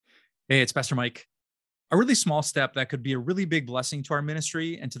Hey, it's Pastor Mike. A really small step that could be a really big blessing to our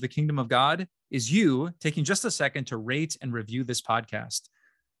ministry and to the kingdom of God is you taking just a second to rate and review this podcast.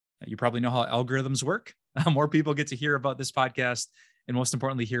 You probably know how algorithms work. More people get to hear about this podcast and most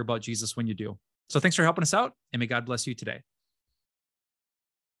importantly, hear about Jesus when you do. So thanks for helping us out, and may God bless you today.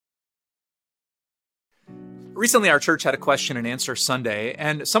 Recently, our church had a question and answer Sunday,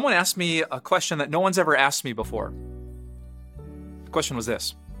 and someone asked me a question that no one's ever asked me before. The question was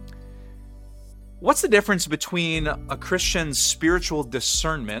this: what's the difference between a Christian's spiritual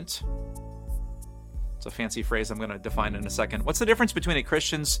discernment? It's a fancy phrase I'm going to define in a second. What's the difference between a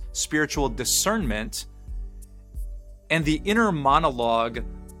Christian's spiritual discernment and the inner monologue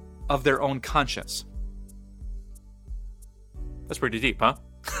of their own conscience? That's pretty deep, huh?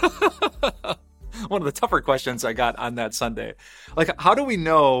 One of the tougher questions I got on that Sunday. Like, how do we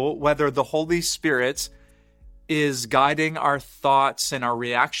know whether the Holy Spirit is guiding our thoughts and our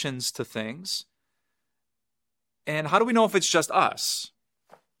reactions to things? And how do we know if it's just us?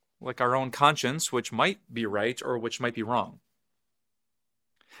 Like our own conscience, which might be right or which might be wrong?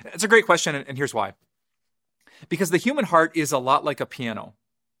 It's a great question, and here's why. Because the human heart is a lot like a piano.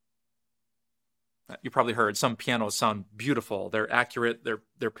 You probably heard some pianos sound beautiful. They're accurate.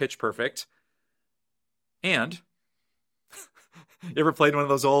 They're pitch perfect. And you ever played one of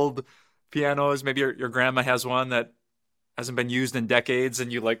those old pianos? Maybe your grandma has one that hasn't been used in decades,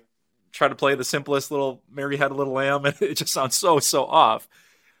 and you like try to play the simplest little Mary Had a Little Lamb, and it just sounds so off,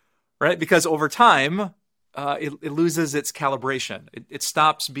 right? Because over time, it loses its calibration. It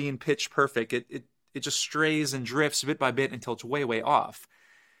stops being pitch perfect. It just strays and drifts bit by bit until it's way off.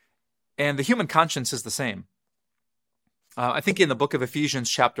 And the human conscience is the same. I think in the book of Ephesians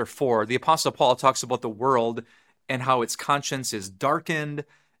chapter 4, the Apostle Paul talks about the world and how its conscience is darkened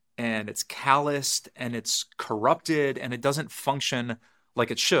and it's calloused and it's corrupted and it doesn't function like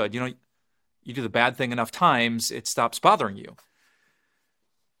it should. You know, you do the bad thing enough times, it stops bothering you.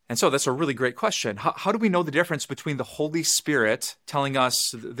 And so that's a really great question. How do we know the difference between the Holy Spirit telling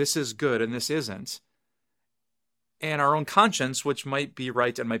us this is good and this isn't, and our own conscience, which might be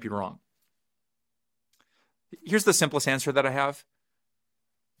right and might be wrong? Here's the simplest answer that I have.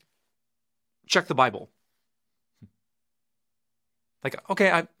 Check the Bible. Like,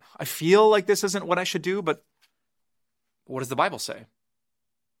 okay, I feel like this isn't what I should do, but what does the Bible say?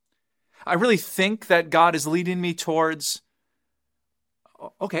 I really think that God is leading me towards,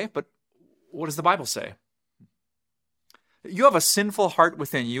 okay, but what does the Bible say? You have a sinful heart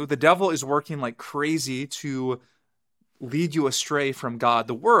within you. The devil is working like crazy to lead you astray from God.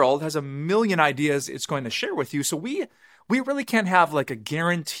 The world has a million ideas it's going to share with you. So we really can't have like a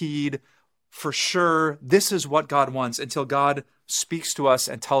guaranteed, for sure, this is what God wants until God speaks to us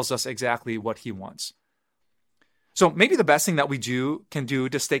and tells us exactly what he wants. So maybe the best thing that we can do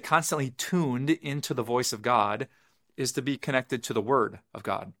to stay constantly tuned into the voice of God is to be connected to the Word of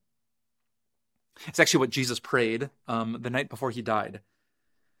God. It's actually what Jesus prayed the night before he died.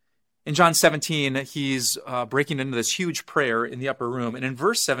 In John 17, he's breaking into this huge prayer in the upper room. And in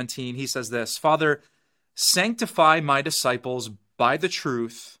verse 17, he says this: Father, sanctify my disciples by the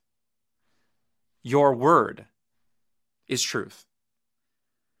truth. Your word is truth.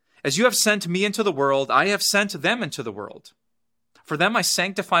 As you have sent me into the world, I have sent them into the world. For them I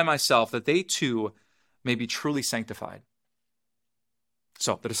sanctify myself, that they too may be truly sanctified.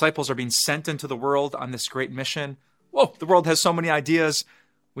 So the disciples are being sent into the world on this great mission. Whoa, the world has so many ideas.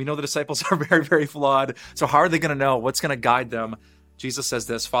 We know the disciples are very flawed. So how are they going to know what's going to guide them? Jesus says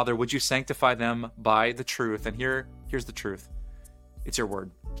this: Father, would you sanctify them by the truth? And here's the truth. It's your word.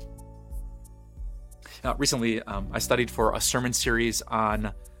 Now, recently, I studied for a sermon series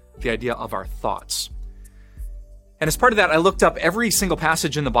on the idea of our thoughts. And as part of that, I looked up every single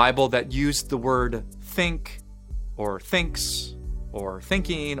passage in the Bible that used the word think or thinks or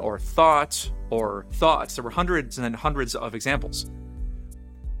thinking or thought or thoughts. There were hundreds and hundreds of examples.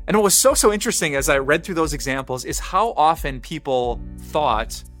 And what was so interesting as I read through those examples is how often people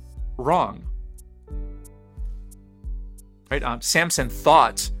thought wrong. Right? Samson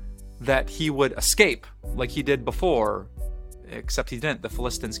thought that he would escape like he did before, except he didn't. The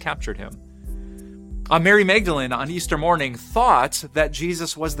Philistines captured him. Mary Magdalene on Easter morning thought that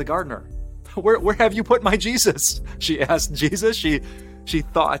Jesus was the gardener. Where have you put my Jesus? She asked Jesus. She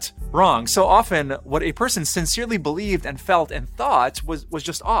thought wrong. So often what a person sincerely believed and felt and thought was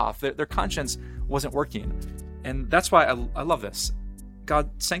just off. Their conscience wasn't working. And that's why I love this. God,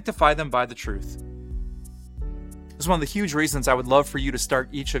 sanctify them by the truth. This is one of the huge reasons I would love for you to start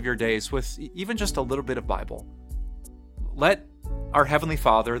each of your days with even just a little bit of Bible. Let our Heavenly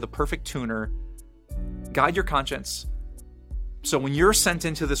Father, the perfect tuner, guide your conscience So when you're sent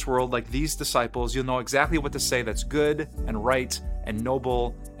into this world like these disciples, you'll know exactly what to say that's good and right and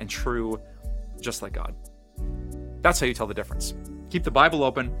noble and true, just like God. That's how you tell the difference. Keep the Bible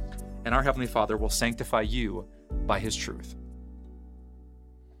open, and our Heavenly Father will sanctify you by His truth.